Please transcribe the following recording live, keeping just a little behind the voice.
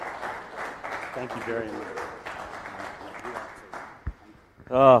Thank you very much.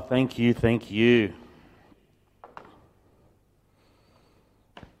 Oh, thank you, thank you.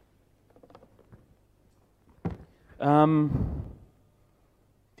 Did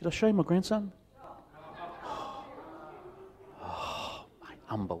I show you my grandson? Oh, mate,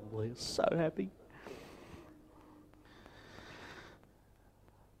 unbelievable. So happy.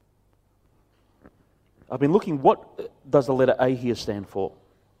 I've been looking, what does the letter A here stand for?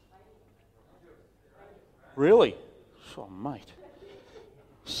 Really? Oh, mate.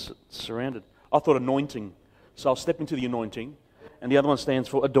 Surrounded. I thought anointing. So I'll step into the anointing. And the other one stands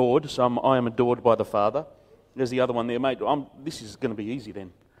for adored. So I am adored by the Father. There's the other one there, mate. This is going to be easy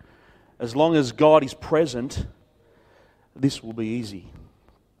then. As long as God is present, this will be easy.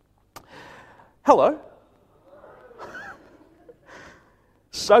 Hello.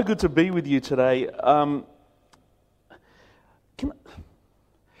 So good to be with you today. I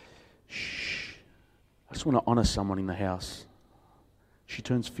just want to honour someone in the house. She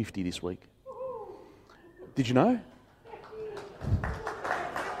turns 50 this week. Did you know?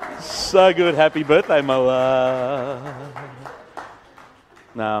 So good. Happy birthday, Moa.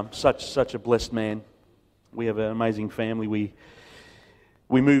 No, such a blessed man. We have an amazing family.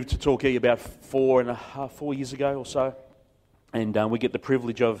 We moved to Torquay about 4 years ago or so. And we get the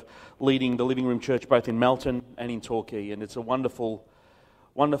privilege of leading the Living Room Church both in Melton and in Torquay. And it's a wonderful,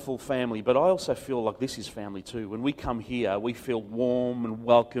 wonderful family. But I also feel like this is family too. When we come here, we feel warm and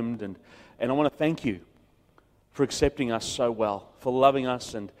welcomed. And I want to thank you for accepting us so well, for loving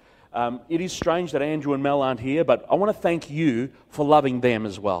us. And it is strange that Andrew and Mel aren't here, but I want to thank you for loving them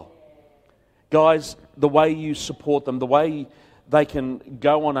as well. Guys, the way you support them, the way they can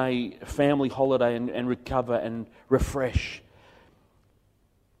go on a family holiday and recover and refresh.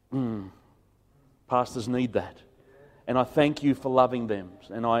 Pastors need that. And I thank you for loving them.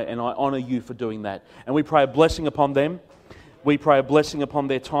 And I honour you for doing that. And we pray a blessing upon them. We pray a blessing upon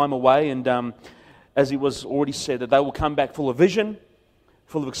their time away. And as it was already said, that they will come back full of vision,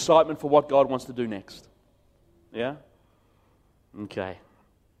 full of excitement for what God wants to do next. Yeah? Okay.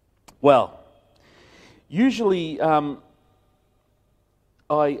 Well, usually I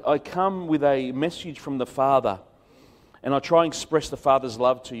come with a message from the Father, and I try and express the Father's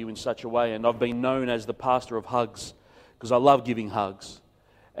love to you in such a way. And I've been known as the pastor of hugs because I love giving hugs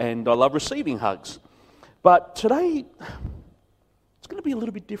and I love receiving hugs. But today, it's going to be a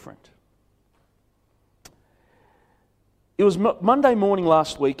little bit different. It was Monday morning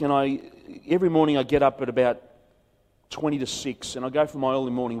last week, and every morning I get up at about 20 to 6 and I go for my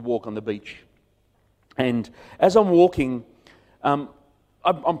early morning walk on the beach. And as I'm walking, I'm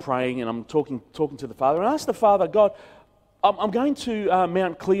praying and I'm talking to the Father. And I asked the Father, God, I'm going to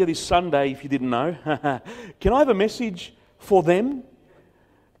Mount Clear this Sunday, if you didn't know. Can I have a message for them?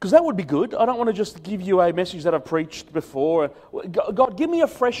 Because that would be good. I don't want to just give you a message that I've preached before. God, give me a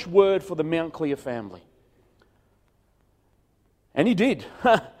fresh word for the Mount Clear family. And He did.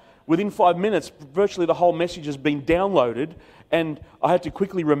 Within 5 minutes, virtually the whole message has been downloaded, and I had to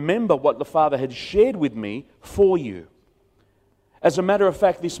quickly remember what the Father had shared with me for you. As a matter of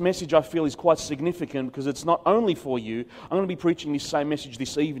fact, this message I feel is quite significant because it's not only for you. I'm going to be preaching this same message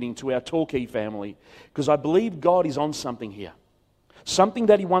this evening to our Torquay family because I believe God is on something here. Something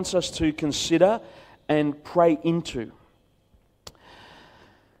that He wants us to consider and pray into.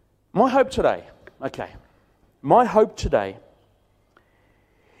 My hope today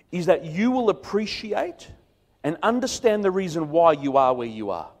is that you will appreciate and understand the reason why you are where you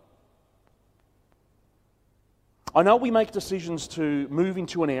are. I know we make decisions to move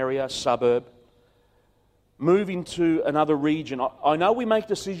into an area, suburb, move into another region. I know we make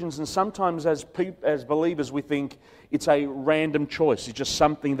decisions, and sometimes as believers we think it's a random choice. It's just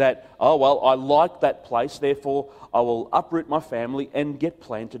something that, I like that place, therefore I will uproot my family and get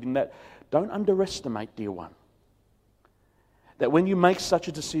planted in that. Don't underestimate, dear one, that when you make such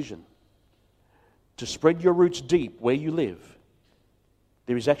a decision to spread your roots deep where you live,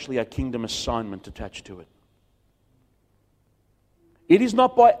 there is actually a kingdom assignment attached to it. It is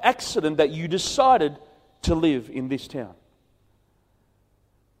not by accident that you decided to live in this town.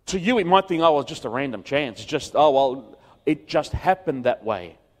 To you, it might think, it's just a random chance. It just happened that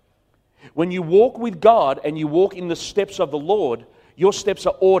way. When you walk with God and you walk in the steps of the Lord, your steps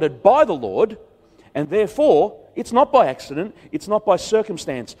are ordered by the Lord, and therefore, it's not by accident, it's not by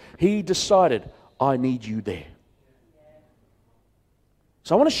circumstance. He decided, I need you there.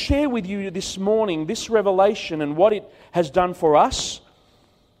 So I want to share with you this morning this revelation and what it has done for us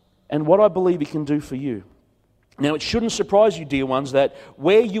and what I believe it can do for you. Now, it shouldn't surprise you, dear ones, that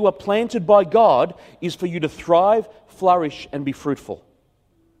where you are planted by God is for you to thrive, flourish, and be fruitful.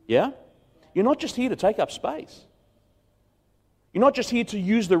 Yeah? you're not just here to take up space. You're not just here to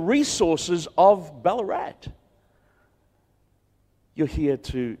use the resources of Ballarat. You're here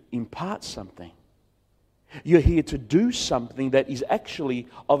to impart something. You're here to do something that is actually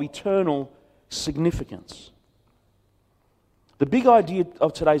of eternal significance. The big idea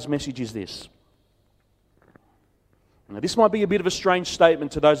of today's message is this. Now, this might be a bit of a strange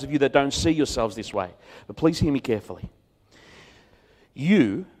statement to those of you that don't see yourselves this way, but please hear me carefully.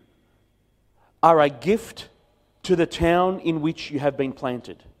 You are a gift to the town in which you have been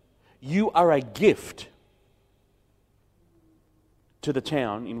planted. You are a gift to the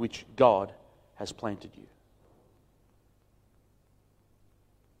town in which God has planted you.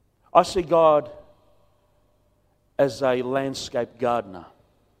 I see God as a landscape gardener,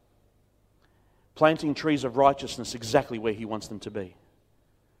 planting trees of righteousness exactly where He wants them to be.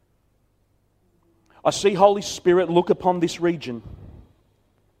 I see Holy Spirit look upon this region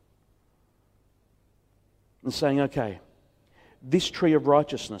and saying, okay, this tree of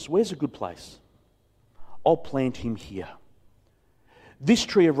righteousness, where's a good place? I'll plant him here. This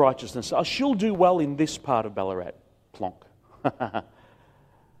tree of righteousness, she'll do well in this part of Ballarat. Plonk.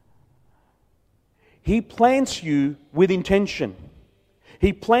 He plants you with intention.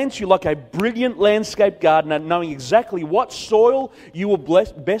 He plants you like a brilliant landscape gardener, knowing exactly what soil you will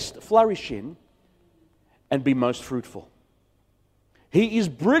best flourish in and be most fruitful. He is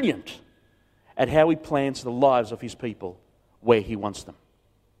brilliant at how He plants the lives of His people where He wants them.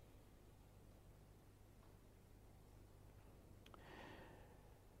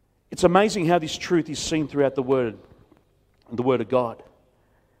 It's amazing how this truth is seen throughout the Word of God.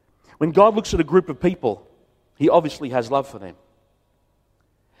 When God looks at a group of people, He obviously has love for them.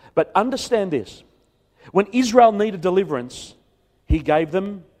 But understand this. When Israel needed deliverance, He gave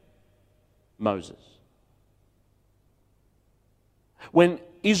them Moses. When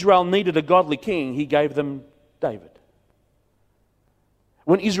Israel needed a godly king, He gave them David.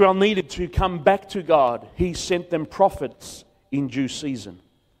 When Israel needed to come back to God, He sent them prophets in due season,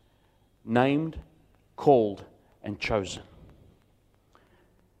 named, called, and chosen.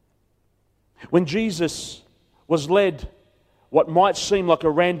 When Jesus was led, what might seem like a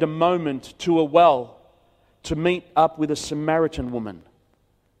random moment, to a well to meet up with a Samaritan woman,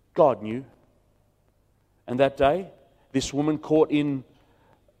 God knew. And that day, this woman, caught in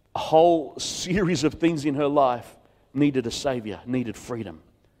a whole series of things in her life, needed a Savior, needed freedom.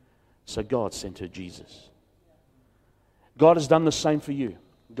 So God sent her Jesus. God has done the same for you.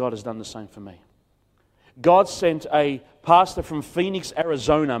 God has done the same for me. God sent a pastor from Phoenix,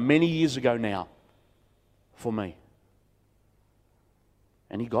 Arizona, many years ago now, for me.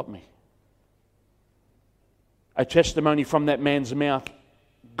 And he got me. A testimony from that man's mouth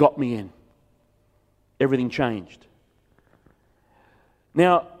got me in. Everything changed.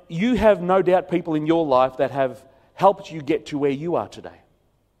 Now, you have no doubt people in your life that have helped you get to where you are today.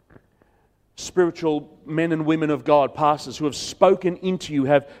 Spiritual men and women of God, pastors who have spoken into you,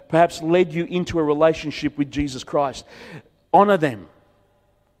 have perhaps led you into a relationship with Jesus Christ. Honor them.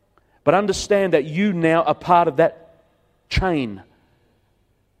 But understand that you now are part of that chain.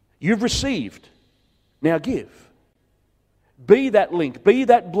 You've received. Now give. Be that link. Be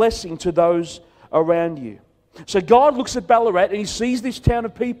that blessing to those around you. So God looks at Ballarat and He sees this town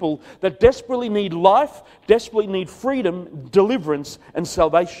of people that desperately need life, desperately need freedom, deliverance, and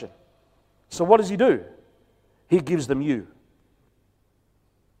salvation. So what does He do? He gives them you.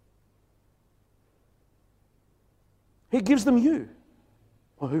 He gives them you.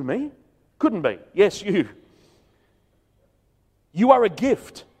 Well, who, me? Couldn't be. Yes, you. You are a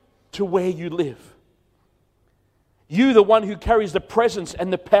gift to where you live. You, the one who carries the presence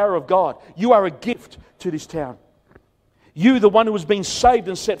and the power of God. You are a gift to this town. You, the one who has been saved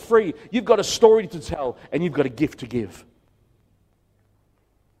and set free. You've got a story to tell and you've got a gift to give.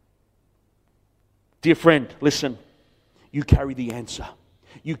 Dear friend, listen. You carry the answer.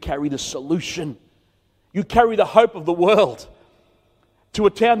 You carry the solution. You carry the hope of the world to a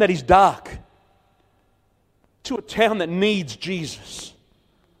town that is dark. To a town that needs Jesus.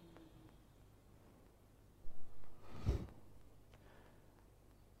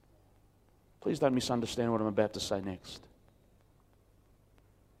 Please don't misunderstand what I'm about to say next.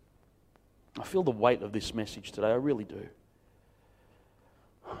 I feel the weight of this message today. I really do.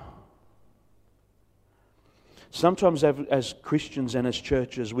 Sometimes as Christians and as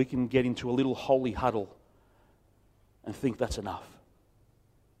churches, we can get into a little holy huddle and think that's enough.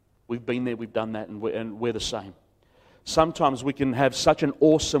 We've been there, we've done that, and we're the same. Sometimes we can have such an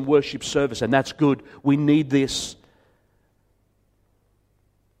awesome worship service, and that's good. We need this.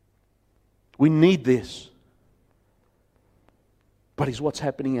 We need this. But is what's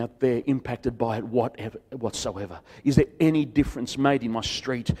happening out there impacted by it whatsoever? Is there any difference made in my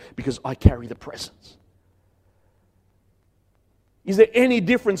street because I carry the presence? Is there any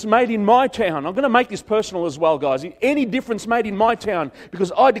difference made in my town? I'm going to make this personal as well, guys. Any difference made in my town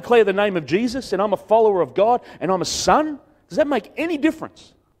because I declare the name of Jesus and I'm a follower of God and I'm a son? Does that make any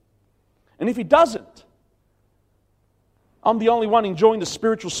difference? And if it doesn't, I'm the only one enjoying the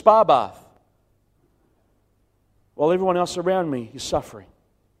spiritual spa bath while everyone else around me is suffering.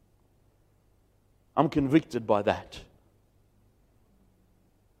 I'm convicted by that.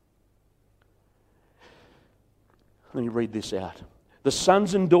 Let me read this out. The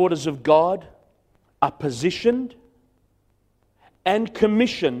sons and daughters of God are positioned and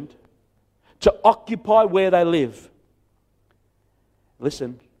commissioned to occupy where they live.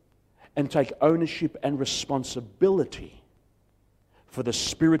 Listen, and take ownership and responsibility for the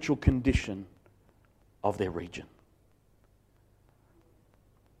spiritual condition of their region.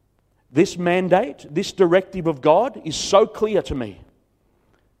 This mandate, this directive of God is so clear to me.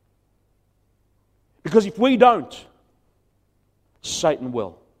 Because if we don't, Satan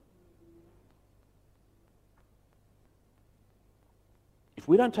will. If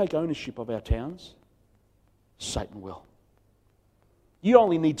we don't take ownership of our towns, Satan will. You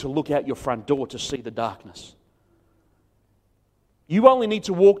only need to look out your front door to see the darkness. You only need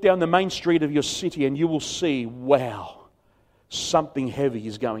to walk down the main street of your city and you will see, wow, something heavy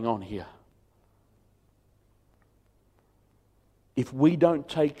is going on here. If we don't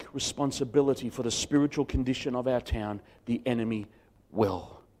take responsibility for the spiritual condition of our town, the enemy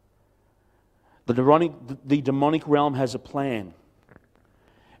will. The demonic realm has a plan.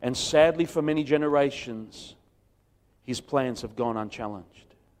 And sadly, for many generations, his plans have gone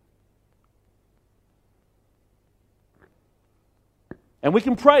unchallenged. And we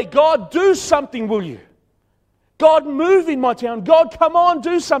can pray, God, do something, will you? God, move in my town. God, come on,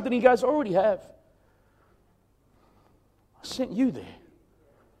 do something. He goes, I already have. I sent you there.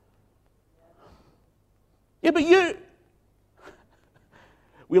 Yeah, but you...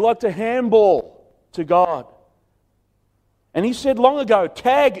 We like to handball to God. And he said long ago,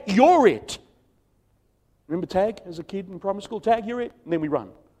 tag, you're it. Remember tag as a kid in primary school? Tag, you're it. And then we run.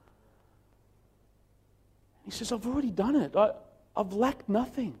 He says, I've already done it. I've lacked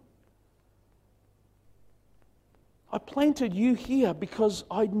nothing. I planted you here because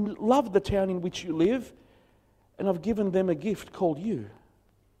I love the town in which you live. And I've given them a gift called you.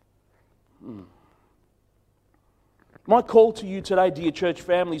 My call to you today, dear church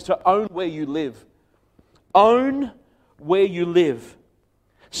family, is to own where you live. Own where you live.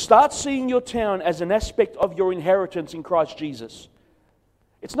 Start seeing your town as an aspect of your inheritance in Christ Jesus.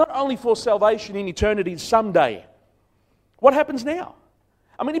 It's not only for salvation in eternity someday. What happens now?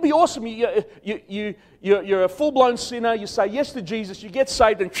 I mean, it'd be awesome. You're a full-blown sinner. You say yes to Jesus. You get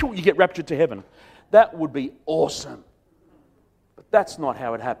saved and you get raptured to heaven. That would be awesome. But that's not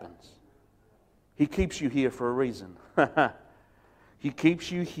how it happens. He keeps you here for a reason. He keeps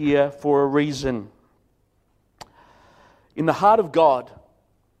you here for a reason. In the heart of God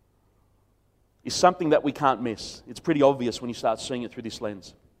is something that we can't miss. It's pretty obvious when you start seeing it through this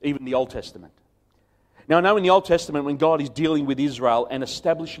lens, even the Old Testament. Now, I know in the Old Testament, when God is dealing with Israel and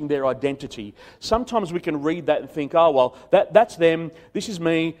establishing their identity, sometimes we can read that and think, oh, well, that's them, this is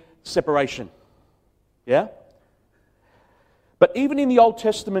me, separation. Yeah? But even in the Old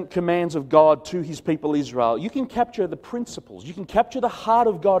Testament commands of God to his people Israel, you can capture the principles. You can capture the heart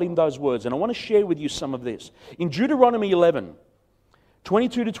of God in those words. And I want to share with you some of this. In Deuteronomy 11,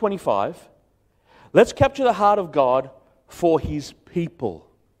 22 to 25, let's capture the heart of God for his people,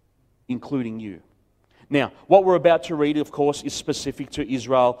 including you. Now, what we're about to read, of course, is specific to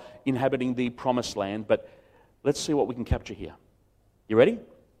Israel inhabiting the promised land. But let's see what we can capture here. You ready?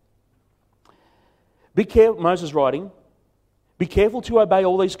 Be careful, Moses writing, be careful to obey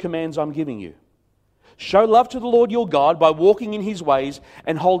all these commands I'm giving you. Show love to the Lord your God by walking in his ways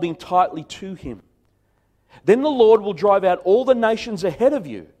and holding tightly to him. Then the Lord will drive out all the nations ahead of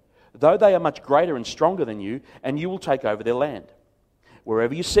you, though they are much greater and stronger than you, and you will take over their land.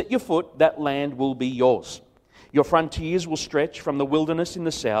 Wherever you set your foot, that land will be yours. Your frontiers will stretch from the wilderness in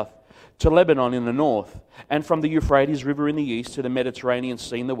the south to Lebanon in the north, and from the Euphrates River in the east to the Mediterranean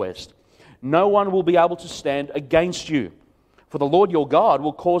Sea in the west. No one will be able to stand against you. For the Lord your God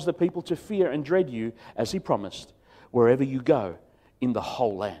will cause the people to fear and dread you, as he promised, wherever you go in the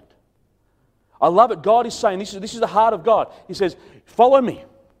whole land. I love it. God is saying, this is the heart of God. He says, follow me.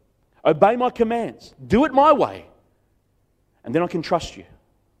 Obey my commands. Do it my way. And then I can trust you.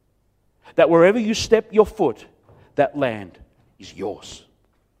 That wherever you step your foot, that land is yours.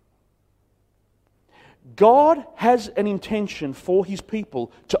 God has an intention for His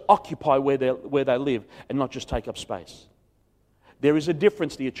people to occupy where they live and not just take up space. There is a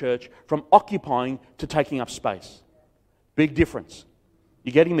difference, dear church, from occupying to taking up space. Big difference.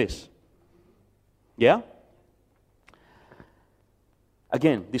 You getting this? Yeah?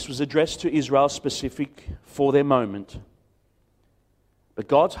 Again, this was addressed to Israel specific for their moment. But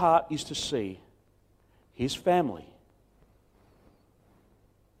God's heart is to see His family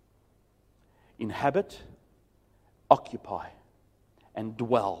inhabit, occupy, and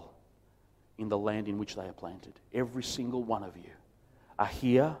dwell in the land in which they are planted. Every single one of you are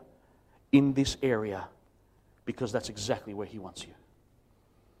here in this area because that's exactly where He wants you.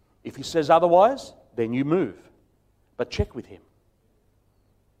 If He says otherwise, then you move. But check with Him.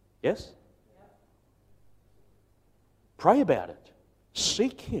 Yes? Pray about it.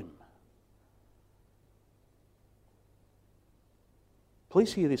 Seek Him.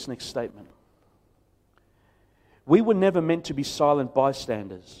 Please hear this next statement. We were never meant to be silent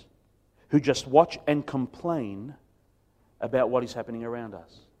bystanders who just watch and complain about what is happening around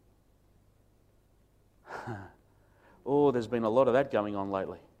us. Oh, there's been a lot of that going on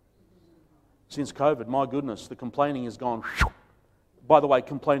lately. Since COVID, my goodness, the complaining has gone. By the way,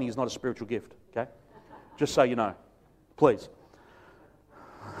 complaining is not a spiritual gift, okay? Just so you know. Please.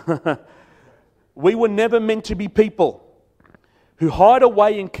 We were never meant to be people who hide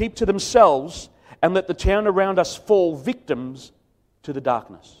away and keep to themselves and let the town around us fall victims to the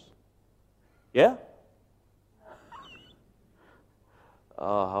darkness. Yeah?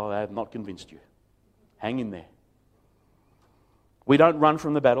 Oh, I have not convinced you. Hang in there. We don't run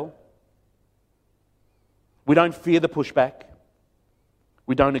from the battle. We don't fear the pushback.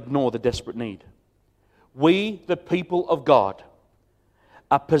 We don't ignore the desperate need. We, the people of God,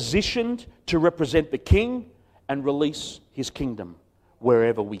 are positioned to represent the King and release His kingdom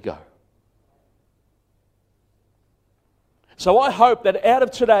wherever we go. So I hope that out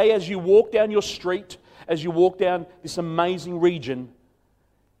of today, as you walk down your street, as you walk down this amazing region,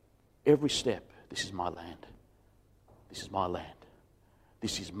 every step, this is my land. This is my land.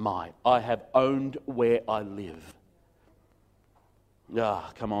 This is mine. I have owned where I live.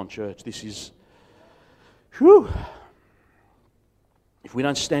 Ah, come on, church. This is... Whew. If we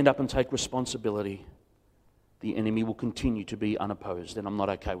don't stand up and take responsibility, the enemy will continue to be unopposed, and I'm not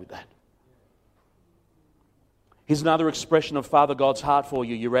okay with that. Here's another expression of Father God's heart for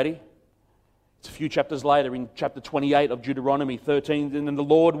you. You ready? It's a few chapters later in chapter 28 of Deuteronomy 13. And then the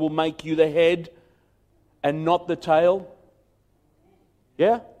Lord will make you the head and not the tail.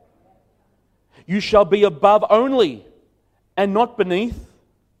 Yeah? You shall be above only and not beneath,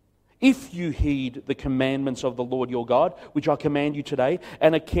 if you heed the commandments of the Lord your God, which I command you today,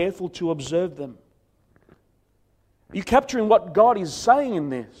 and are careful to observe them. Are you capturing what God is saying in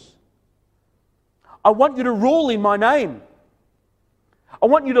this? I want you to rule in my name. I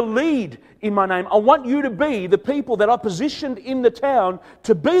want you to lead in my name. I want you to be the people that are positioned in the town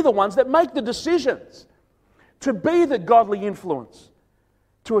to be the ones that make the decisions, to be the godly influence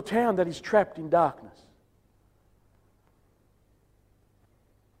to a town that is trapped in darkness.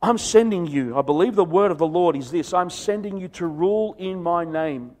 I'm sending you, I believe the word of the Lord is this, I'm sending you to rule in my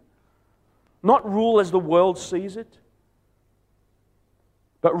name. Not rule as the world sees it,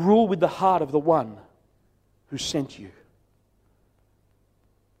 but rule with the heart of the one who sent you.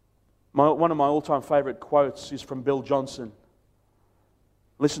 One of my all-time favorite quotes is from Bill Johnson.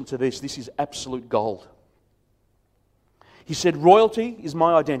 Listen to this. This is absolute gold. He said, "Royalty is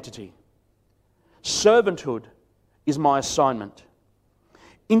my identity. Servanthood is my assignment.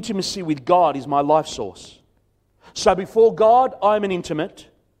 Intimacy with God is my life source. So before God, I'm an intimate.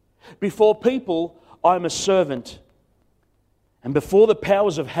 Before people, I'm a servant. And before the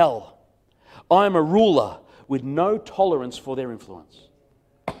powers of hell, I am a ruler with no tolerance for their influence."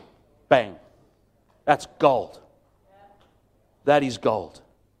 Bang. That's gold. That is gold.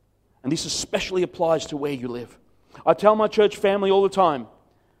 And this especially applies to where you live. I tell my church family all the time,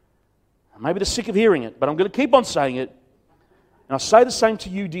 maybe they're sick of hearing it, but I'm going to keep on saying it. And I say the same to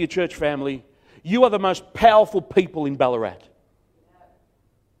you, dear church family. You are the most powerful people in Ballarat.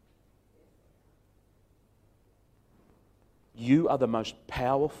 You are the most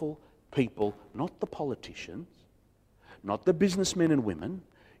powerful people, not the politicians, not the businessmen and women.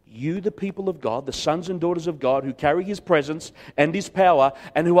 You, the people of God, the sons and daughters of God who carry His presence and His power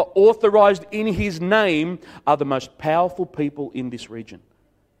and who are authorized in His name, are the most powerful people in this region.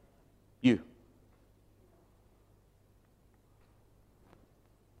 You.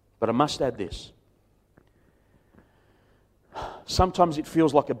 But I must add this. Sometimes it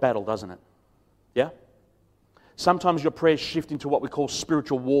feels like a battle, doesn't it? Yeah? Sometimes your prayers shift into what we call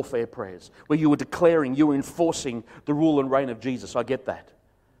spiritual warfare prayers, where you are declaring, you are enforcing the rule and reign of Jesus. I get that.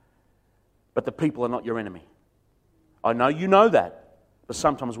 But the people are not your enemy. I know you know that, but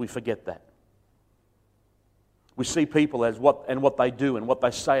sometimes we forget that. We see people as what they do and what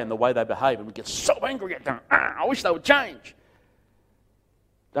they say and the way they behave, and we get so angry at them. I wish they would change.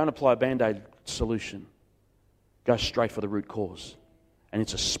 Don't apply a Band-Aid solution. Go straight for the root cause. And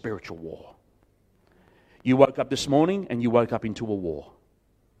it's a spiritual war. You woke up this morning and you woke up into a war.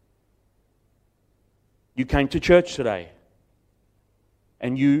 You came to church today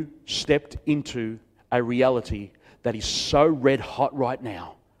and you stepped into a reality that is so red hot right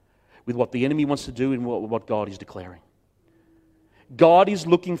now with what the enemy wants to do and what God is declaring. God is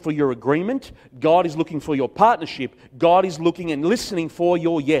looking for your agreement. God is looking for your partnership. God is looking and listening for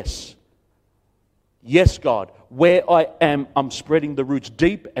your yes. Yes, God, where I am, I'm spreading the roots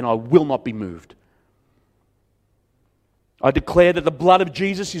deep and I will not be moved. I declare that the blood of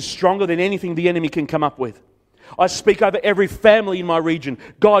Jesus is stronger than anything the enemy can come up with. I speak over every family in my region.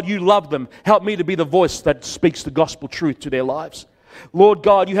 God, you love them. Help me to be the voice that speaks the gospel truth to their lives. Lord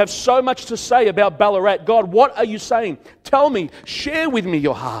God, you have so much to say about Ballarat. God, what are you saying? Tell me, share with me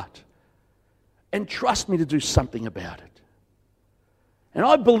your heart, and trust me to do something about it. And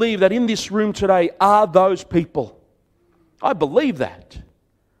I believe that in this room today are those people. I believe that.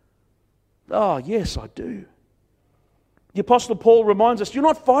 Oh, yes, I do. The Apostle Paul reminds us, you're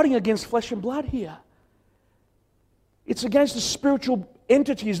not fighting against flesh and blood here. It's against the spiritual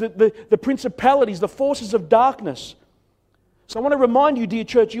entities, the principalities, the forces of darkness. So I want to remind you, dear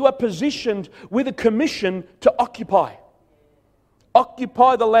church, you are positioned with a commission to occupy.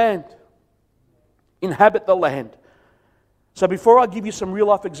 Occupy the land. Inhabit the land. So before I give you some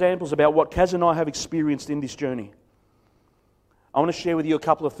real-life examples about what Kaz and I have experienced in this journey, I want to share with you a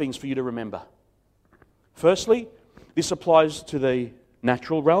couple of things for you to remember. Firstly, this applies to the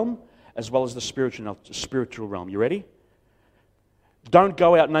natural realm as well as the spiritual realm. You ready? Don't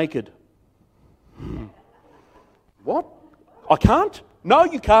go out naked. What? I can't? No,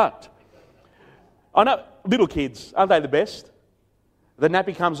 you can't. I know, little kids, aren't they the best? The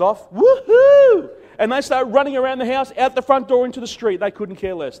nappy comes off, woohoo! And they start running around the house, out the front door into the street. They couldn't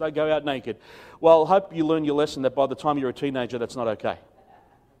care less. They go out naked. Well, I hope you learn your lesson that by the time you're a teenager, that's not okay.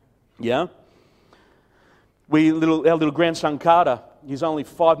 Yeah? Our little grandson Carter, he's only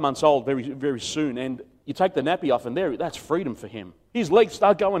 5 months old very, very soon, and you take the nappy off and that's freedom for him. His legs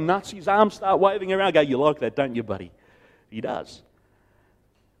start going nuts, his arms start waving around. I go, you like that, don't you, buddy? He does.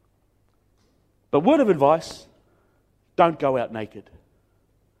 But word of advice, don't go out naked.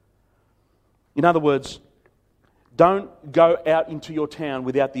 In other words, don't go out into your town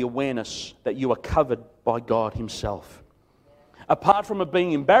without the awareness that you are covered by God Himself. Apart from it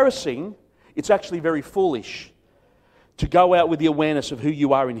being embarrassing, it's actually very foolish to go out with the awareness of who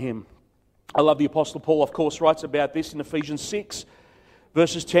you are in Him. I love the Apostle Paul, of course, writes about this in Ephesians 6,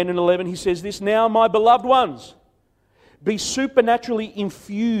 verses 10 and 11. He says this, now, my beloved ones, be supernaturally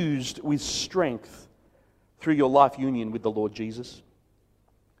infused with strength through your life union with the Lord Jesus.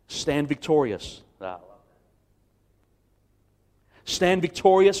 Stand victorious. Stand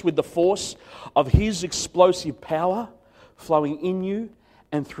victorious with the force of His explosive power flowing in you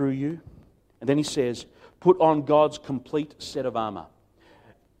and through you. And then he says, put on God's complete set of armor.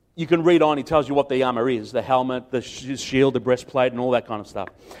 You can read on, he tells you what the armor is, the helmet, the shield, the breastplate, and all that kind of stuff.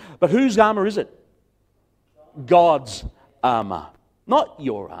 But whose armor is it? God's armor. Not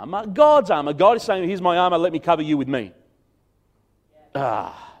your armor, God's armor. God is saying, here's my armor, let me cover you with me.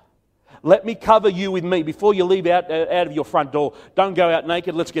 Let me cover you with me. Before you leave out of your front door, don't go out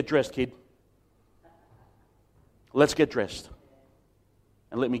naked. Let's get dressed, kid. Let's get dressed.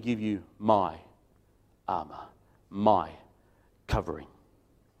 And let me give you my armor, my covering.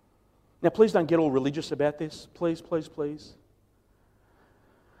 Now, please don't get all religious about this. Please, please, please.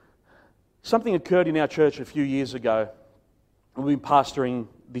 Something occurred in our church a few years ago. We've been pastoring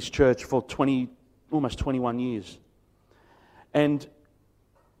this church for almost 21 years. And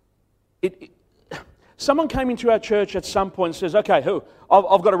someone came into our church at some point and says, okay,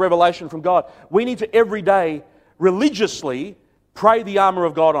 I've got a revelation from God. We need to every day religiously pray the armor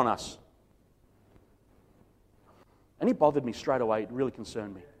of God on us. And it bothered me straight away. It really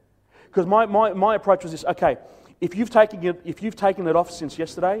concerned me. Because my approach was this, okay, if you've taken it off since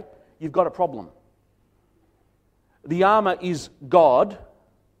yesterday, you've got a problem. The armor is God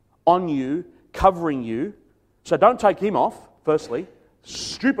on you, covering you. So don't take Him off, firstly.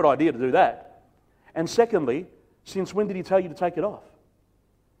 Stupid idea to do that. And secondly, since when did He tell you to take it off?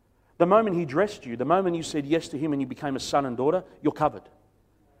 The moment He dressed you, the moment you said yes to Him and you became a son and daughter, you're covered.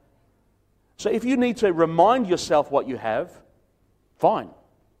 So if you need to remind yourself what you have, fine.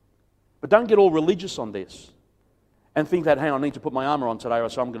 But don't get all religious on this and think that, hey, I need to put my armor on today or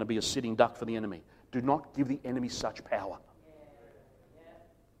so I'm going to be a sitting duck for the enemy. Do not give the enemy such power.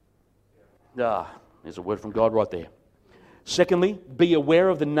 There's a word from God right there. Secondly, be aware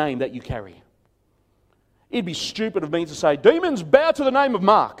of the name that you carry. It'd be stupid of me to say, demons, bow to the name of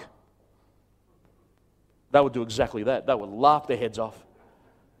Mark. That would do exactly that. That would laugh their heads off.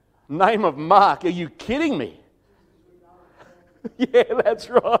 Name of Mark, are you kidding me? Yeah, that's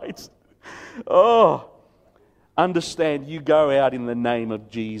right. Oh, understand, you go out in the name of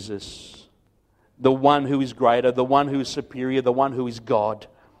Jesus, the one who is greater, the one who is superior, the one who is God.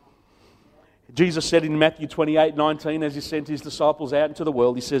 Jesus said in Matthew 28:19, as he sent his disciples out into the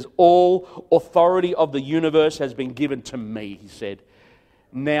world, he says, all authority of the universe has been given to me, he said.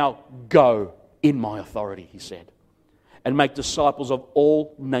 Now go in my authority, he said, and make disciples of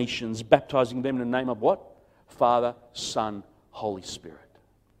all nations, baptizing them in the name of what? Father, Son, Holy Spirit.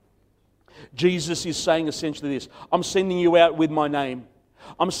 Jesus is saying essentially this: I'm sending you out with my name.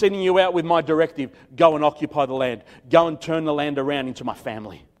 I'm sending you out with my directive. Go and occupy the land. Go and turn the land around into my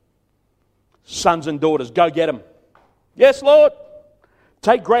family. Sons and daughters, go get them. Yes, Lord.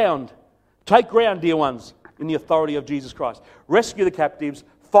 Take ground. Take ground, dear ones, in the authority of Jesus Christ. Rescue the captives,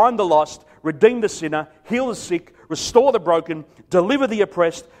 find the lost, redeem the sinner, heal the sick, restore the broken, deliver the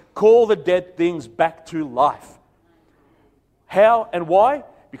oppressed, call the dead things back to life. How and why?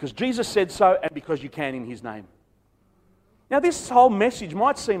 Because Jesus said so and because you can in His name. Now this whole message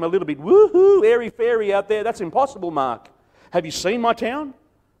might seem a little bit woohoo, airy-fairy out there. That's impossible, Mark. Have you seen my town?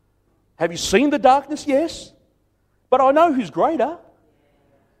 Have you seen the darkness? Yes. But I know who's greater.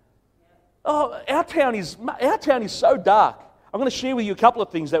 Oh, our town is so dark. I'm going to share with you a couple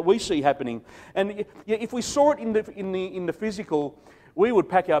of things that we see happening. And if we saw it in the physical, we would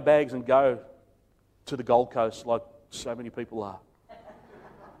pack our bags and go to the Gold Coast like so many people are.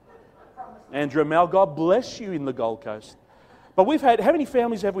 Andrew Mel, God bless you in the Gold Coast. But we've had, how many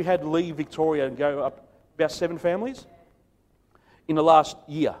families have we had leave Victoria and go up? About 7 families in the last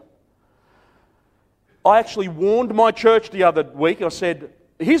year. I actually warned my church the other week. I said,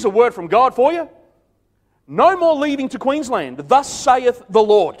 here's a word from God for you. No more leaving to Queensland. Thus saith the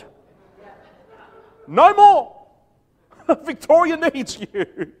Lord. No more. Victoria needs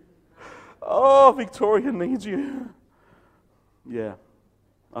you. Oh, Victoria needs you. Yeah.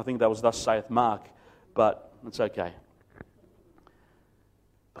 I think that was thus saith Mark, but it's okay.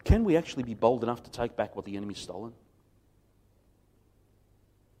 But can we actually be bold enough to take back what the enemy's stolen?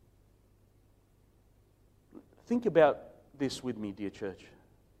 Think about this with me, dear church.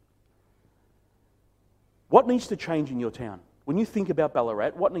 What needs to change in your town? When you think about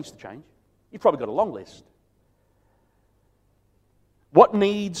Ballarat, what needs to change? You've probably got a long list. What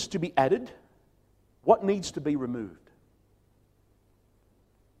needs to be added? What needs to be removed?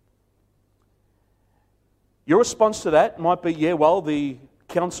 Your response to that might be, yeah, well, the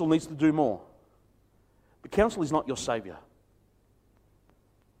council needs to do more. The council is not your saviour.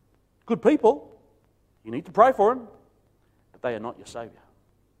 Good people. You need to pray for them, but they are not your saviour.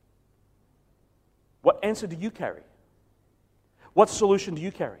 What answer do you carry? What solution do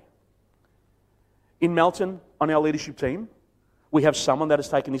you carry? In Melton, on our leadership team, we have someone that has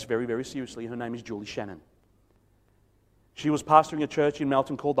taken this very, very seriously. Her name is Julie Shannon. She was pastoring a church in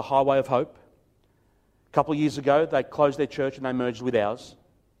Melton called the Highway of Hope. A couple of years ago, they closed their church and they merged with ours.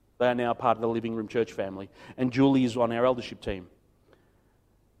 They are now part of the Living Room Church family. And Julie is on our eldership team.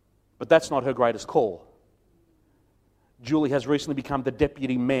 But that's not her greatest call. Julie has recently become the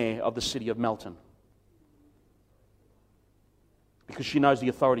deputy mayor of the city of Melton. Because she knows the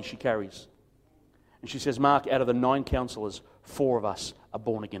authority she carries. And she says, Mark, out of the 9 councillors, 4 of us are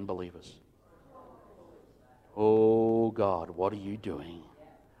born-again believers. Oh God, what are you doing?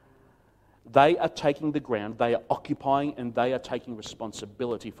 They are taking the ground, they are occupying, and they are taking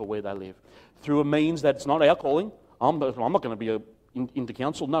responsibility for where they live. Through a means that it's not our calling. I'm not going to be into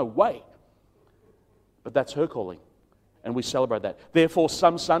council, no way. But that's her calling. And we celebrate that. Therefore,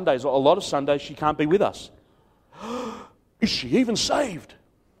 some Sundays, or a lot of Sundays, she can't be with us. Is she even saved?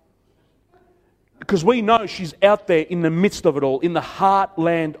 Because we know she's out there in the midst of it all, in the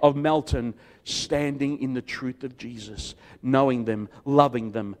heartland of Melton, standing in the truth of Jesus, knowing them,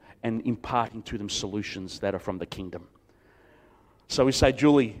 loving them, and imparting to them solutions that are from the kingdom. So we say,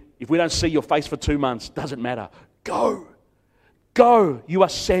 Julie, if we don't see your face for 2 months, doesn't matter. Go. Go. You are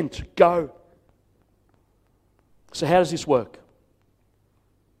sent. Go. So how does this work?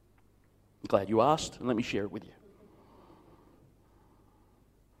 I'm glad you asked, and let me share it with you.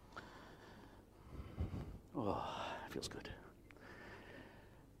 Oh, it feels good.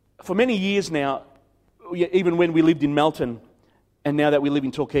 for many years now, even when we lived in Melton, and now that we live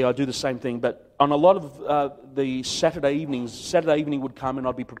in Torquay, I do the same thing. But on a lot of the Saturday evening would come and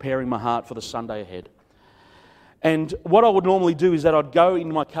I'd be preparing my heart for the Sunday ahead. And what I would normally do is that I'd go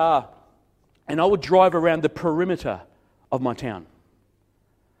in my car and I would drive around the perimeter of my town.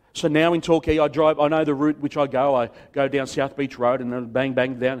 So now in Torquay, I know the route which I go down South Beach Road and then bang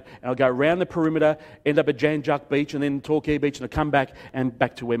down, and I'll go around the perimeter, end up at Jan Juc Beach and then Torquay Beach, and I come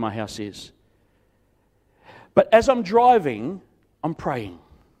back to where my house is. But as I'm driving, I'm praying.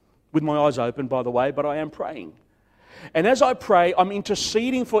 With my eyes open, by the way, but I am praying. And as I pray, I'm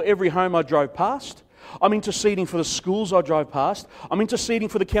interceding for every home I drove past. I'm interceding for the schools I drove past. I'm interceding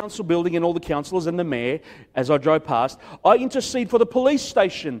for the council building and all the councillors and the mayor as I drove past. I intercede for the police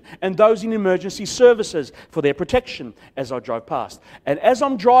station and those in emergency services for their protection as I drove past. And as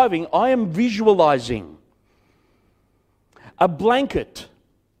I'm driving, I am visualizing a blanket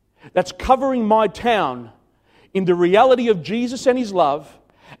that's covering my town in the reality of Jesus and His love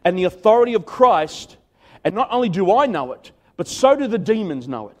and the authority of Christ. And not only do I know it, but so do the demons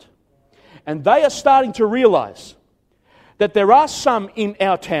know it. And they are starting to realize that there are some in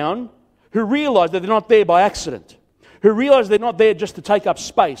our town who realize that they're not there by accident, who realize they're not there just to take up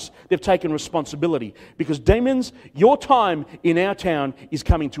space. They've taken responsibility. Because demons, your time in our town is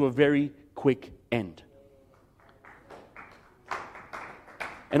coming to a very quick end.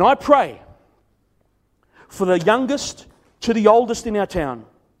 And I pray for the youngest to the oldest in our town,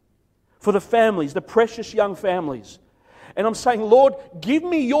 for the families, the precious young families. And I'm saying, Lord, give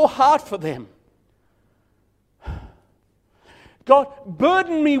me your heart for them. God,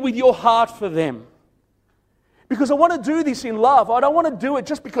 burden me with your heart for them. Because I want to do this in love. I don't want to do it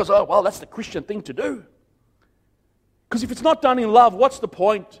just because, oh, well, that's the Christian thing to do. Because if it's not done in love, what's the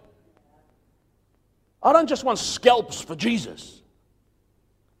point? I don't just want scalps for Jesus.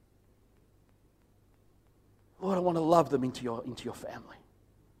 Lord, I want to love them into your family.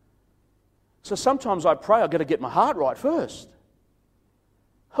 So sometimes I pray I've got to get my heart right first.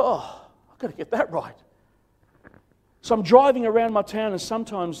 Oh, I've got to get that right. So I'm driving around my town and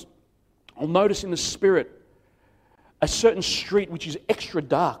sometimes I'll notice in the spirit a certain street which is extra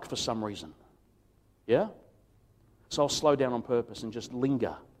dark for some reason. Yeah? So I'll slow down on purpose and just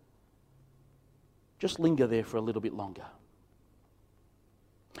linger. Just linger there for a little bit longer.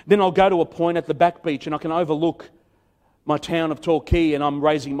 Then I'll go to a point at the back beach and I can overlook my town of Torquay and I'm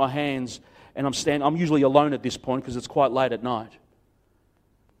raising my hands and I'm usually alone at this point because it's quite late at night.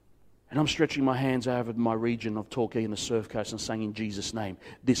 And I'm stretching my hands over my region of Torquay and the Surf Coast and saying, in Jesus' name,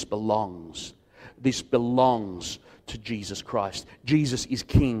 this belongs to Jesus Christ. Jesus is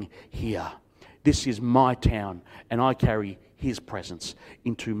King here. This is my town and I carry His presence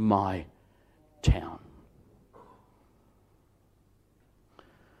into my town.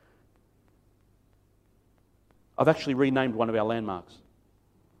 I've actually renamed one of our landmarks.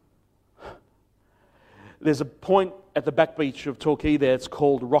 There's a point at the back beach of Torquay there, it's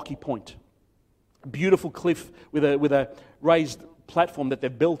called Rocky Point. A beautiful cliff with a raised platform that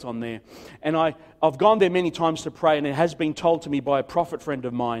they've built on there. And I've gone there many times to pray, and it has been told to me by a prophet friend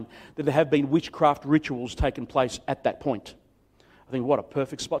of mine that there have been witchcraft rituals taking place at that point. I think, what a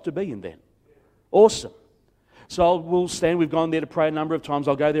perfect spot to be in then. Awesome. So we'll stand, we've gone there to pray a number of times.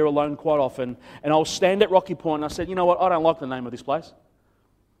 I'll go there alone quite often. And I'll stand at Rocky Point and I said, you know what, I don't like the name of this place.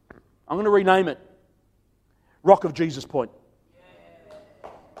 I'm going to rename it Rock of Jesus Point.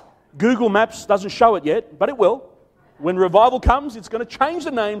 Google Maps doesn't show it yet, but it will. When revival comes, it's going to change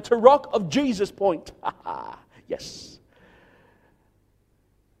the name to Rock of Jesus Point. Yes.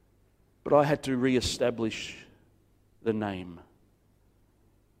 But I had to re-establish the name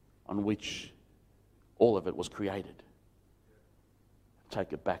on which all of it was created.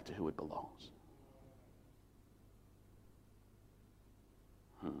 Take it back to who it belongs.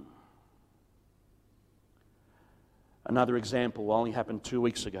 Another example only happened 2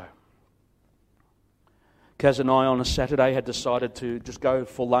 weeks ago. Kaz and I on a Saturday had decided to just go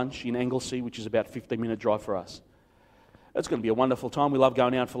for lunch in Anglesey, which is about a 15-minute drive for us. It's going to be a wonderful time. We love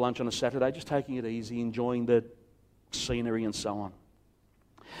going out for lunch on a Saturday, just taking it easy, enjoying the scenery and so on.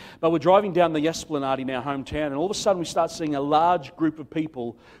 But we're driving down the Esplanade in our hometown, and all of a sudden we start seeing a large group of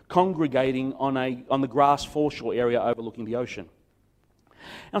people congregating on the grass foreshore area overlooking the ocean.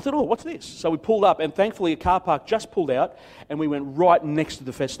 And I thought, oh, what's this? So we pulled up, and thankfully a car park just pulled out, and we went right next to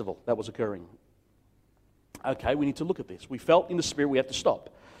the festival that was occurring. Okay, we need to look at this. We felt in the spirit we have to stop.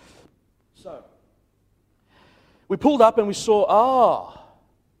 So we pulled up and we saw,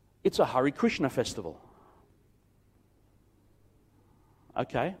 it's a Hare Krishna festival.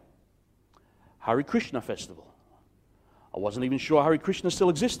 Okay, Hare Krishna festival. I wasn't even sure Hare Krishna still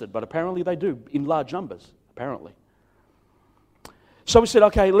existed, but apparently they do in large numbers, apparently. So we said,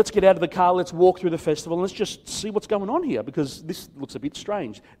 okay, let's get out of the car, let's walk through the festival, and let's just see what's going on here, because this looks a bit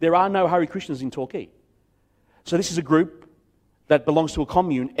strange. There are no Hare Krishnas in Torquay. So this is a group that belongs to a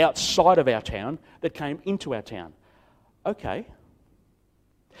commune outside of our town that came into our town. Okay.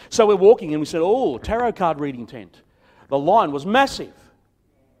 So we're walking and we said, oh, tarot card reading tent. The line was massive.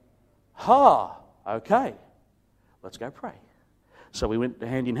 Okay. Let's go pray. So we went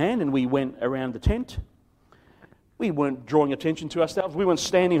hand in hand and we went around the tent. We weren't drawing attention to ourselves. We weren't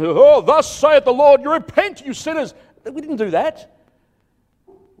standing here, oh, thus saith the Lord, you repent, you sinners. We didn't do that.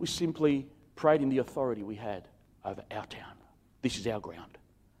 We simply prayed in the authority we had over our town. This is our ground.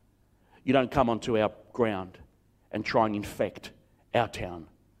 You don't come onto our ground and try and infect our town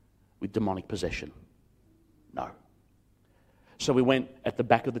with demonic possession. No. So we went at the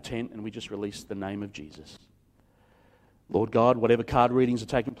back of the tent and we just released the name of Jesus. Lord God, whatever card readings are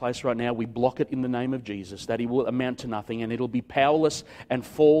taking place right now, we block it in the name of Jesus, that it will amount to nothing and it'll be powerless and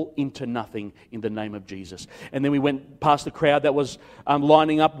fall into nothing in the name of Jesus. And then we went past the crowd that was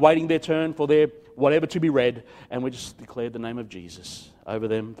lining up, waiting their turn for their whatever to be read, and we just declared the name of Jesus over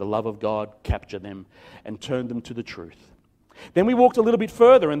them, the love of God, captured them and turned them to the truth. Then we walked a little bit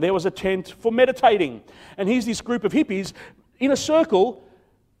further and there was a tent for meditating. And here's this group of hippies in a circle,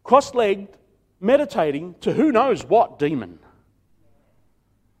 cross-legged, meditating to who knows what demon.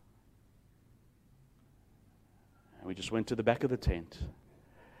 And we just went to the back of the tent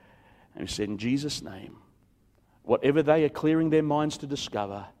and we said, in Jesus' name, whatever they are clearing their minds to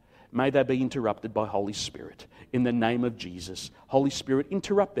discover, may they be interrupted by Holy Spirit. In the name of Jesus, Holy Spirit,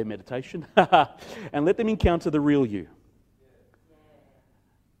 interrupt their meditation and let them encounter the real you.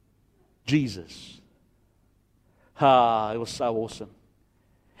 Jesus. It was so awesome.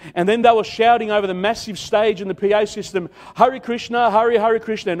 And then they were shouting over the massive stage in the PA system, Hare Krishna, Hare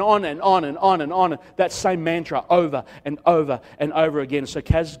Krishna, and on and on and on and on. That same mantra over and over and over again. So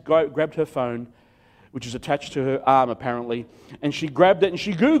Kaz grabbed her phone, which is attached to her arm apparently, and she grabbed it and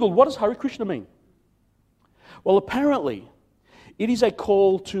she Googled, what does Hare Krishna mean? Well, apparently, it is a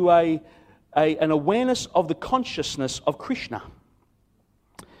call to an awareness of the consciousness of Krishna.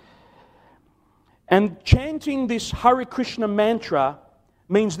 And chanting this Hare Krishna mantra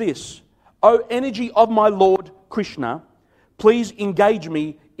means this: O energy of my Lord Krishna, please engage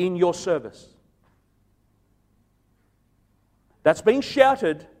me in your service. That's being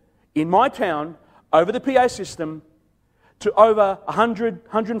shouted in my town over the PA system to over 100,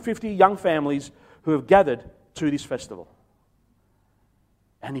 150 young families who have gathered to this festival.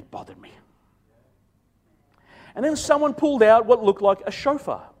 And it bothered me. And then someone pulled out what looked like a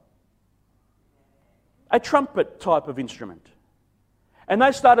shofar, a trumpet type of instrument. And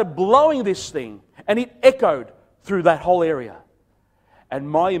they started blowing this thing, and it echoed through that whole area. And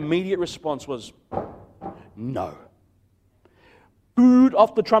my immediate response was, no. Booed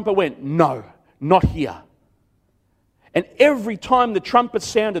off the trumpet went, no, not here. And every time the trumpet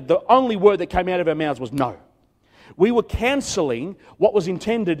sounded, the only word that came out of our mouths was no. We were cancelling what was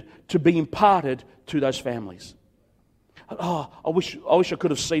intended to be imparted to those families. Oh, I wish I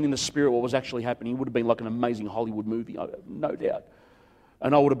could have seen in the spirit what was actually happening. It would have been like an amazing Hollywood movie, no doubt.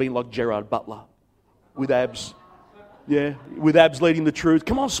 And I would have been like Gerard Butler with abs. Yeah, with abs leading the truth.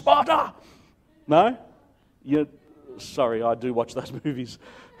 Come on, Sparta! No? Sorry, I do watch those movies.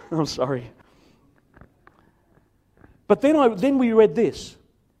 I'm sorry. But then we read this,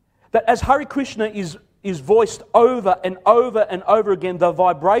 that as Hare Krishna is voiced over and over and over again, the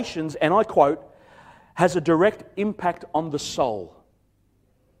vibrations, and I quote, has a direct impact on the soul.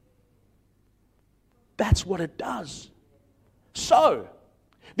 That's what it does. So,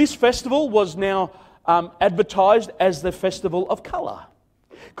 this festival was now advertised as the Festival of Colour.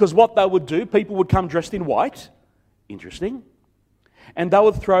 Because what they would do, people would come dressed in white, interesting, and they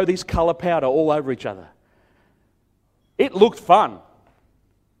would throw this colour powder all over each other. It looked fun.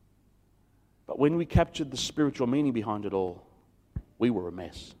 But when we captured the spiritual meaning behind it all, we were a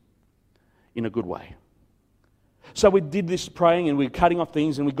mess. In a good way. So we did this praying and we were cutting off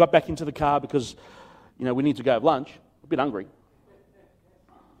things and we got back into the car because, we need to go have lunch. A bit hungry.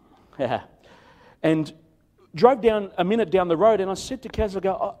 Yeah. And drove down a minute down the road and I said to Kaz,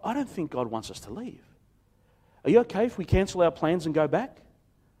 I don't think God wants us to leave. Are you okay if we cancel our plans and go back?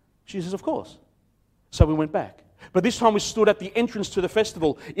 She says, of course. So we went back. But this time we stood at the entrance to the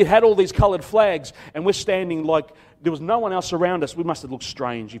festival. It had all these coloured flags and we're standing like there was no one else around us. We must have looked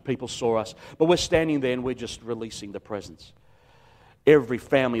strange if people saw us. But we're standing there and we're just releasing the presence. Every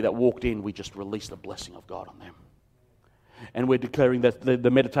family that walked in, we just released the blessing of God on them. and we're declaring that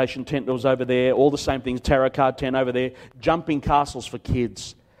the meditation tent that was over there, all the same things, tarot card tent over there, jumping castles for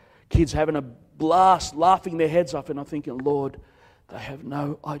kids. Kids having a blast, laughing their heads off, and I'm thinking, Lord, they have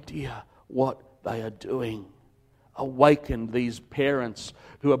no idea what they are doing. Awaken these parents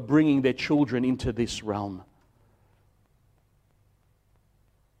who are bringing their children into this realm.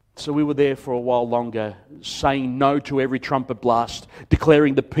 So we were there for a while longer, saying no to every trumpet blast,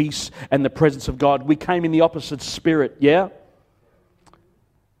 declaring the peace and the presence of God. We came in the opposite spirit, yeah?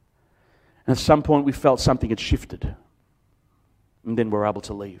 And at some point we felt something had shifted. And then we were able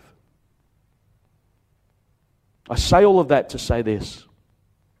to leave. I say all of that to say this.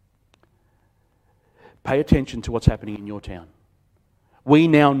 Pay attention to what's happening in your town. We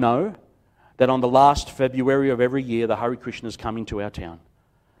now know that on the last February of every year, the Hare Krishna is coming to our town.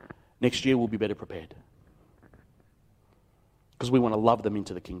 Next year we'll be better prepared. Because we want to love them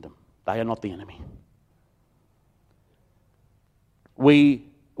into the kingdom. They are not the enemy. We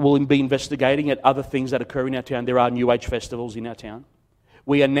will be investigating at other things that occur in our town. There are New Age festivals in our town.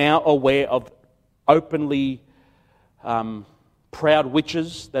 We are now aware of openly proud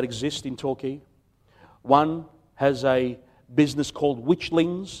witches that exist in Torquay. One has a business called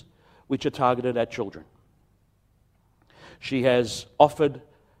Witchlings, which are targeted at children. She has offered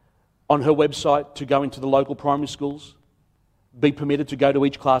on her website to go into the local primary schools, be permitted to go to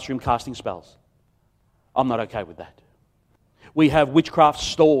each classroom casting spells. I'm not okay with that. We have witchcraft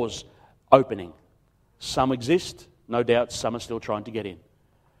stores opening. Some exist, no doubt some are still trying to get in.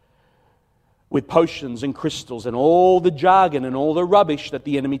 With potions and crystals and all the jargon and all the rubbish that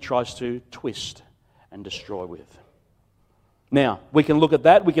the enemy tries to twist and destroy with. Now, we can look at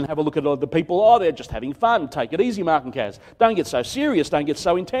that. We can have a look at all the people. Oh, they're just having fun. Take it easy, Mark and Kaz. Don't get so serious. Don't get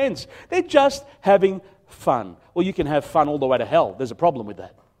so intense. They're just having fun. Well, you can have fun all the way to hell. There's a problem with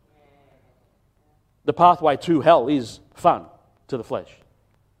that. The pathway to hell is fun to the flesh.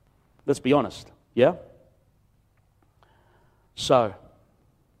 Let's be honest. Yeah? So,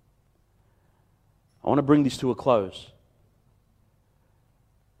 I want to bring this to a close.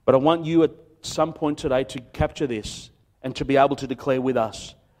 But I want you at some point today to capture this and to be able to declare with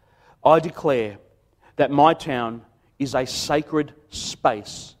us. I declare that my town is a sacred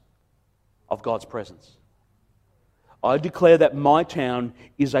space of God's presence. I declare that my town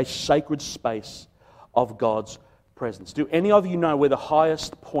is a sacred space of God's presence. Do any of you know where the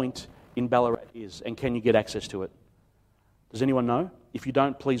highest point in Ballarat is, and can you get access to it? Does anyone know? If you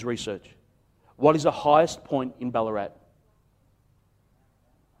don't, please research. What is the highest point in Ballarat?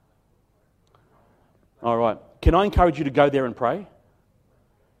 All right. Can I encourage you to go there and pray?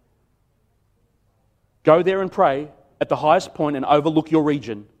 Go there and pray at the highest point and overlook your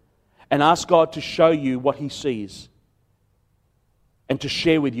region and ask God to show you what He sees and to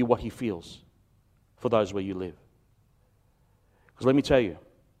share with you what He feels for those where you live. Because let me tell you,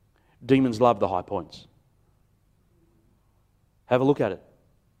 demons love the high points. Have a look at it.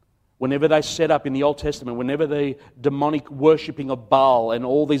 Whenever they set up in the Old Testament, whenever the demonic worshipping of Baal and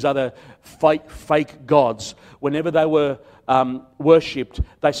all these other fake gods, whenever they were worshipped,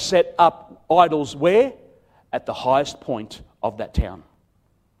 they set up idols where? At the highest point of that town.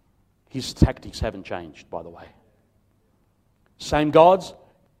 His tactics haven't changed, by the way. Same gods,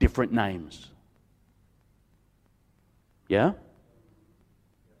 different names. Yeah?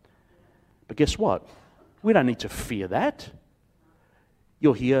 But guess what? We don't need to fear that.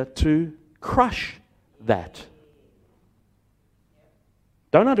 You're here to crush that.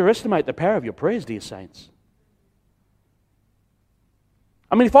 Don't underestimate the power of your prayers, dear saints.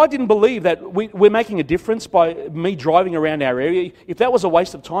 I mean, if I didn't believe that we're making a difference by me driving around our area, if that was a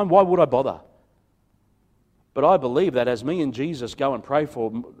waste of time, why would I bother? But I believe that as me and Jesus go and pray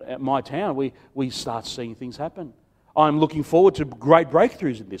for my town, we start seeing things happen. I'm looking forward to great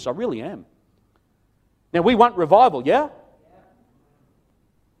breakthroughs in this. I really am. Now, we want revival, yeah?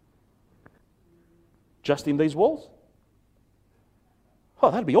 Just in these walls? Oh,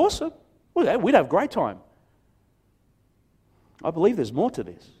 that'd be awesome. We'd have a great time. I believe there's more to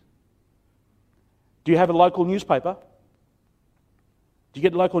this. Do you have a local newspaper? Do you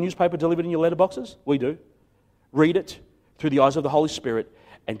get the local newspaper delivered in your letterboxes? We do. Read it through the eyes of the Holy Spirit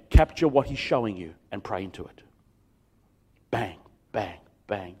and capture what He's showing you and pray into it. Bang, bang,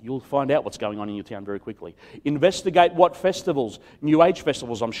 bang. You'll find out what's going on in your town very quickly. Investigate what festivals, New Age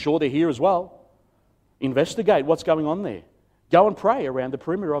festivals, I'm sure they're here as well. Investigate what's going on there. Go and pray around the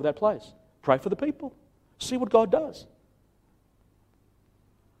perimeter of that place. Pray for the people. See what God does.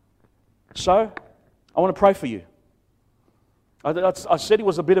 So, I want to pray for you. I said it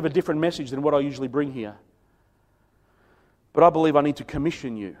was a bit of a different message than what I usually bring here. But I believe I need to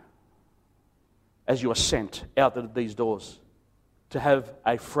commission you as you are sent out these doors to have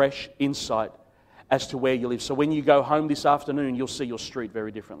a fresh insight as to where you live. So when you go home this afternoon, you'll see your street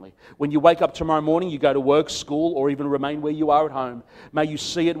very differently. When you wake up tomorrow morning, you go to work, school, or even remain where you are at home, may you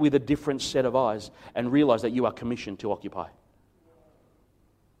see it with a different set of eyes and realize that you are commissioned to occupy.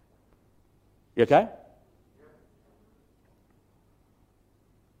 You okay?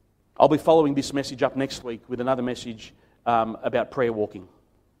 I'll be following this message up next week with another message about prayer walking.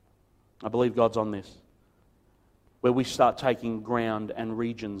 I believe God's on this, where we start taking ground and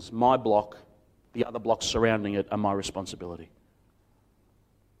regions. My block, the other blocks surrounding it, are my responsibility.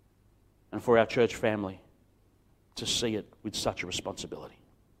 And for our church family to see it with such a responsibility.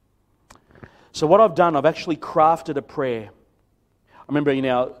 So what I've done, I've actually crafted a prayer. I remember in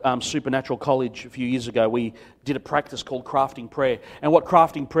our supernatural college a few years ago, we did a practice called crafting prayer. And what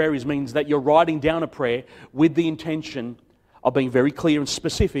crafting prayer is means that you're writing down a prayer with the intention of being very clear and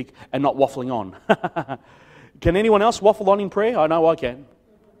specific and not waffling on. Can anyone else waffle on in prayer? I know I can.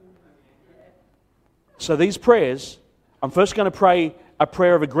 So these prayers, I'm first going to pray a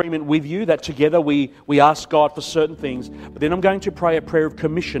prayer of agreement with you, that together we ask God for certain things. But then I'm going to pray a prayer of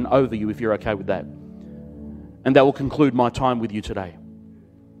commission over you, if you're okay with that. And that will conclude my time with you today.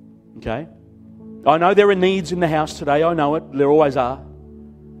 Okay? I know there are needs in the house today. I know it. There always are.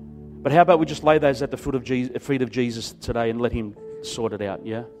 But how about we just lay those at the feet of Jesus today and let Him sort it out,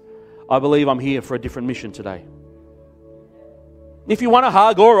 yeah? I believe I'm here for a different mission today. If you want a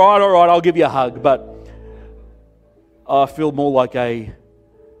hug, all right, I'll give you a hug. But I feel more like okay?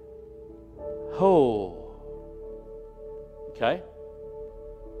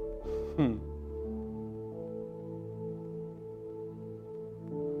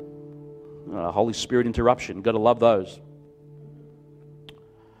 Holy Spirit interruption. Got to love those.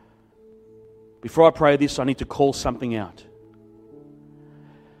 Before I pray this, I need to call something out.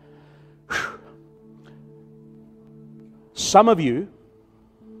 Some of you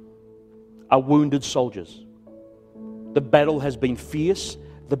are wounded soldiers. The battle has been fierce,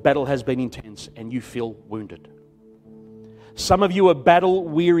 the battle has been intense, and you feel wounded. Some of you are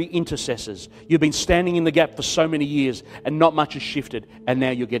battle-weary intercessors. You've been standing in the gap for so many years, and not much has shifted, and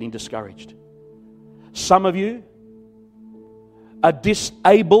now you're getting discouraged. Some of you are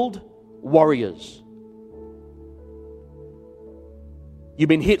disabled warriors. You've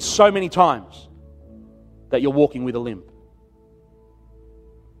been hit so many times that you're walking with a limp.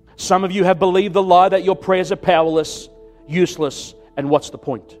 Some of you have believed the lie that your prayers are powerless, useless, and what's the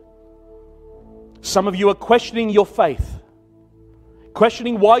point? Some of you are questioning your faith,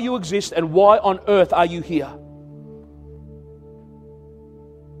 questioning why you exist and why on earth are you here.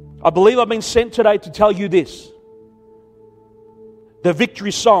 I believe I've been sent today to tell you this. The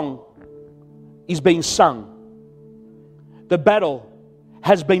victory song is being sung. The battle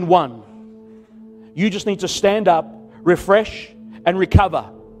has been won. You just need to stand up, refresh, and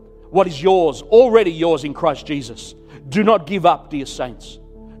recover what is yours, already yours in Christ Jesus. Do not give up, dear saints.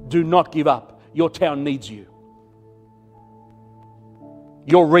 Do not give up. Your town needs you.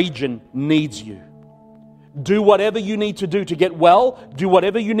 Your region needs you. Do whatever you need to do to get well. Do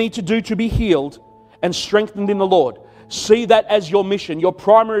whatever you need to do to be healed and strengthened in the Lord. See that as your mission, your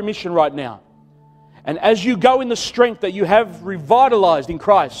primary mission right now. And as you go in the strength that you have revitalized in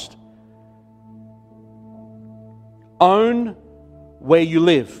Christ, own where you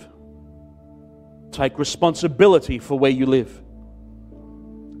live. Take responsibility for where you live.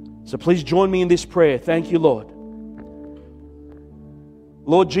 So please join me in this prayer. Thank you, Lord.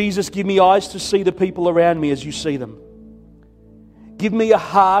 Lord Jesus, give me eyes to see the people around me as you see them. Give me a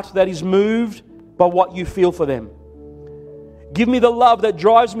heart that is moved by what you feel for them. Give me the love that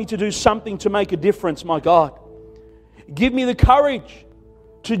drives me to do something to make a difference, my God. Give me the courage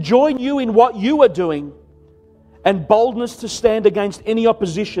to join you in what you are doing and boldness to stand against any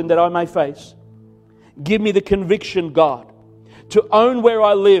opposition that I may face. Give me the conviction, God, to own where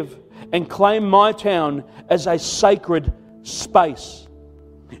I live and claim my town as a sacred space.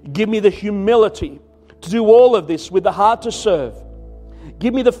 Give me the humility to do all of this with the heart to serve.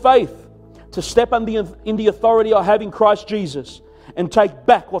 Give me the faith to step in the authority I have in Christ Jesus and take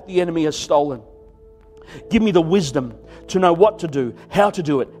back what the enemy has stolen. Give me the wisdom to know what to do, how to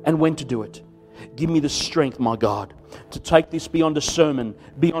do it, and when to do it. Give me the strength, my God, to take this beyond a sermon,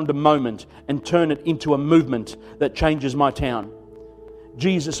 beyond a moment, and turn it into a movement that changes my town.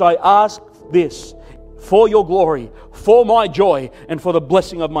 Jesus, I ask this for your glory, for my joy, and for the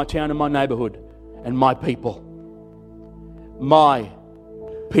blessing of my town and my neighborhood and my people. My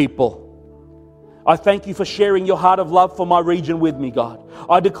people. I thank you for sharing your heart of love for my region with me, God.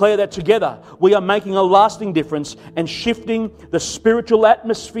 I declare that together we are making a lasting difference and shifting the spiritual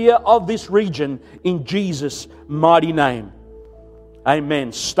atmosphere of this region in Jesus' mighty name.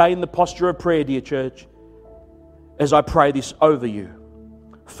 Amen. Stay in the posture of prayer, dear church, as I pray this over you.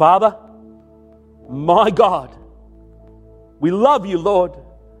 Father, my God, we love you, Lord.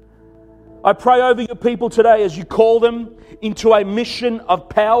 I pray over your people today as you call them into a mission of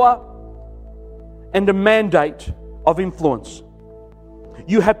power and a mandate of influence.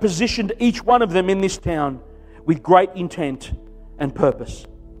 You have positioned each one of them in this town with great intent and purpose.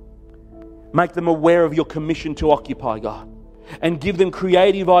 Make them aware of your commission to occupy, God, and give them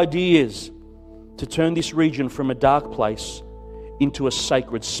creative ideas to turn this region from a dark place into a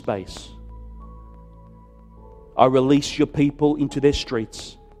sacred space. I release your people into their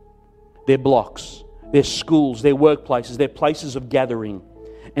streets, their blocks, their schools, their workplaces, their places of gathering,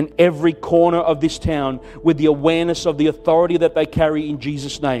 and every corner of this town with the awareness of the authority that they carry in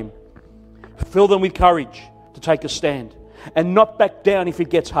Jesus' name. Fill them with courage to take a stand and not back down if it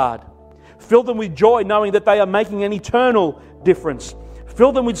gets hard. Fill them with joy knowing that they are making an eternal difference.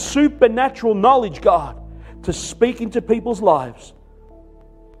 Fill them with supernatural knowledge, God, to speak into people's lives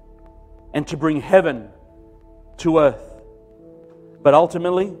and to bring heaven to earth. But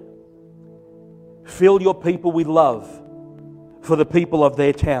ultimately, fill your people with love for the people of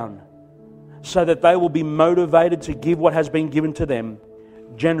their town, so that they will be motivated to give what has been given to them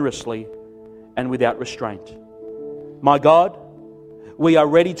generously and without restraint. My God, we are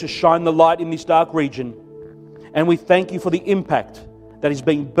ready to shine the light in this dark region, and we thank you for the impact that is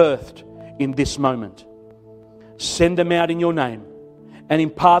being birthed in this moment. Send them out in your name and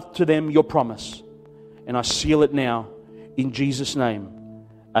impart to them your promise. And I seal it now in Jesus' name.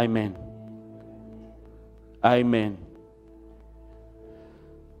 Amen. Amen.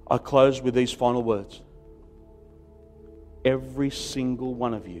 I close with these final words. Every single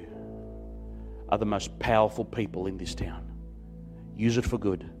one of you are the most powerful people in this town. Use it for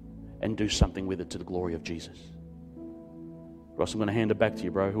good and do something with it to the glory of Jesus. Ross, I'm going to hand it back to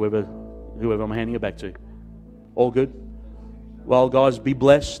you, bro. Whoever I'm handing it back to. All good? Well, guys, be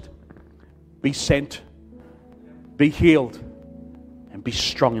blessed, be sent, be healed, and be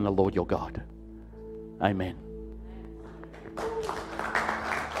strong in the Lord your God. Amen.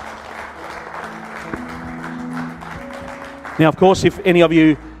 Now, of course, if any of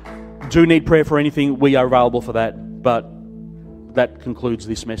you do need prayer for anything, we are available for that. But that concludes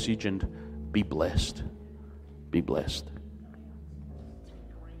this message, and be blessed. Be blessed.